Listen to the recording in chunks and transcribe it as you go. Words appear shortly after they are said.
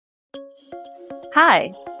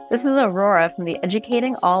Hi, this is Aurora from the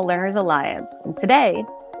Educating All Learners Alliance, and today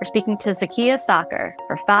we're speaking to Zakiya Soccer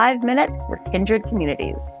for 5 minutes with Kindred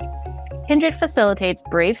Communities. Kindred facilitates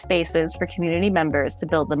brave spaces for community members to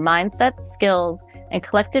build the mindsets, skills, and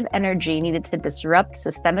collective energy needed to disrupt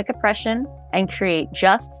systemic oppression and create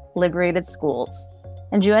just, liberated schools.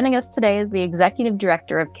 And joining us today is the Executive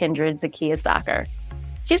Director of Kindred, Zakiya Soccer.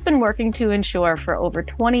 She's been working to ensure for over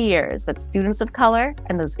 20 years that students of color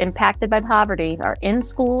and those impacted by poverty are in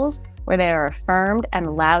schools where they are affirmed and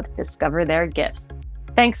allowed to discover their gifts.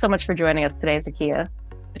 Thanks so much for joining us today, Zakiya.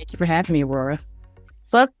 Thank you for having me, Aurora.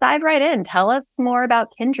 So let's dive right in. Tell us more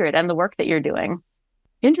about Kindred and the work that you're doing.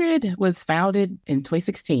 Kindred was founded in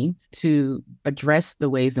 2016 to address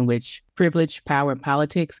the ways in which privilege, power, and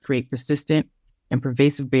politics create persistent and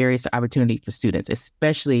pervasive barriers to opportunity for students,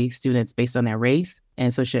 especially students based on their race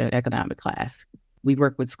and socioeconomic class. We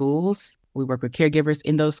work with schools, we work with caregivers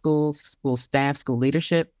in those schools, school staff, school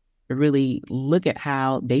leadership, to really look at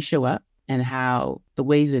how they show up and how the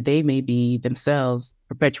ways that they may be themselves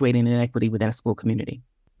perpetuating inequity within a school community.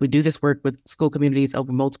 We do this work with school communities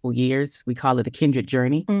over multiple years. We call it the Kindred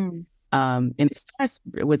Journey. And it starts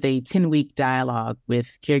with a 10-week dialogue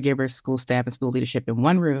with caregivers, school staff, and school leadership in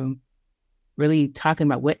one room, really talking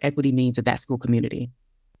about what equity means to that school community.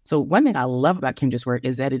 So one thing I love about Kindred's work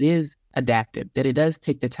is that it is adaptive, that it does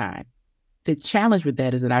take the time. The challenge with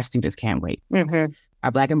that is that our students can't wait. Mm-hmm.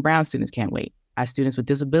 Our Black and Brown students can't wait. Our students with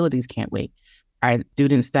disabilities can't wait. Our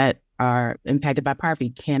students that are impacted by poverty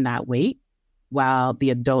cannot wait while the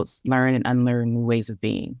adults learn and unlearn new ways of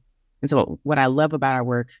being. And so what I love about our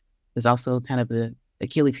work is also kind of the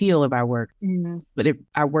Achilles heel of our work. Mm-hmm. But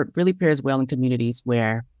our work really pairs well in communities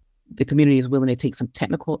where the community is willing to take some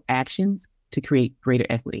technical actions to create greater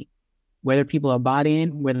equity. Whether people are bought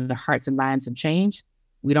in, whether their hearts and minds have changed,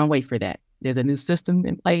 we don't wait for that. There's a new system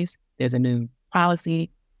in place. There's a new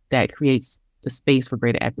policy that creates the space for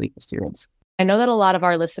greater equity for students. I know that a lot of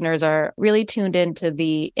our listeners are really tuned into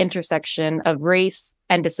the intersection of race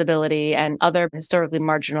and disability and other historically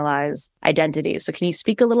marginalized identities. So can you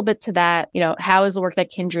speak a little bit to that? How is the work that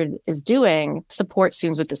Kindred is doing support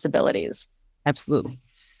students with disabilities? Absolutely.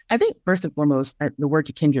 I think first and foremost, the work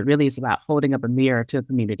at Kindred really is about holding up a mirror to the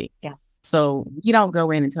community. Yeah. So you don't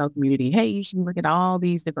go in and tell the community, hey, you should look at all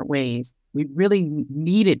these different ways. We really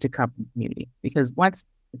need it to come from the community, because once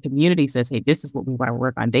the community says, hey, this is what we want to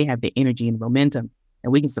work on, they have the energy and momentum,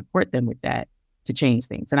 and we can support them with that to change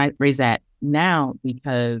things. And I raise that now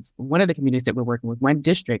because one of the communities that we're working with, one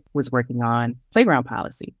district was working on playground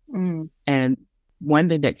policy. And one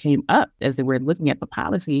thing that came up as they were looking at the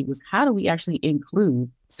policy was, how do we actually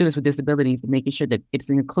include students with disabilities and making sure that it's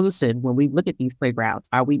inclusive when we look at these playgrounds?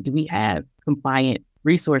 Do we have compliant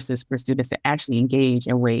resources for students to actually engage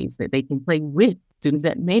in ways that they can play with students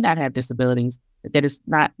that may not have disabilities, that it's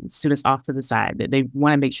not students off to the side, that they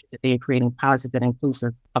want to make sure that they are creating policies that are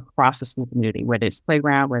inclusive across the school community, whether it's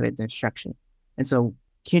playground, whether it's instruction. And so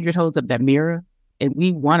Kindred holds up that mirror, and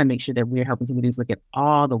we want to make sure that we're helping communities look at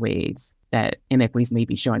all the ways that inequities may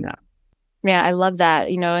be showing up. Yeah, I love that.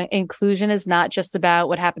 Inclusion is not just about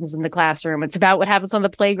what happens in the classroom. It's about what happens on the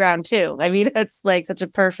playground too. I mean, it's like such a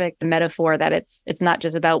perfect metaphor that it's not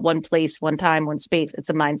just about one place, one time, one space. It's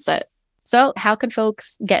a mindset. So how can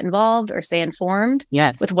folks get involved or stay informed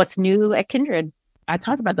with what's new at Kindred? I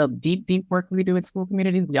talked about the deep work we do in school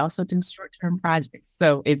communities. We also do short-term projects.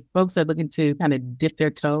 So if folks are looking to kind of dip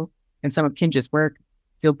their toe in some of Kindred's work,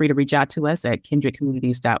 feel free to reach out to us at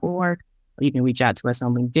kindredcommunities.org. Or you can reach out to us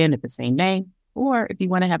on LinkedIn at the same name. Or if you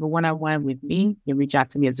want to have a one-on-one with me, you can reach out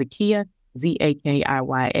to me at Zakiya,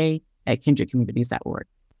 Zakiya, at kindredcommunities.org.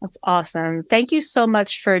 That's awesome. Thank you so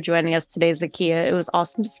much for joining us today, Zakiya. It was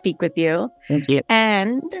awesome to speak with you. Thank you.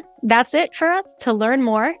 And that's it for us. To learn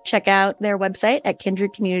more, check out their website at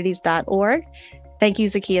kindredcommunities.org. Thank you,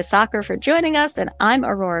 Zakiya Soccer, for joining us. And I'm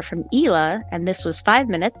Aurora from ELA, and this was 5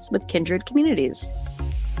 Minutes with Kindred Communities.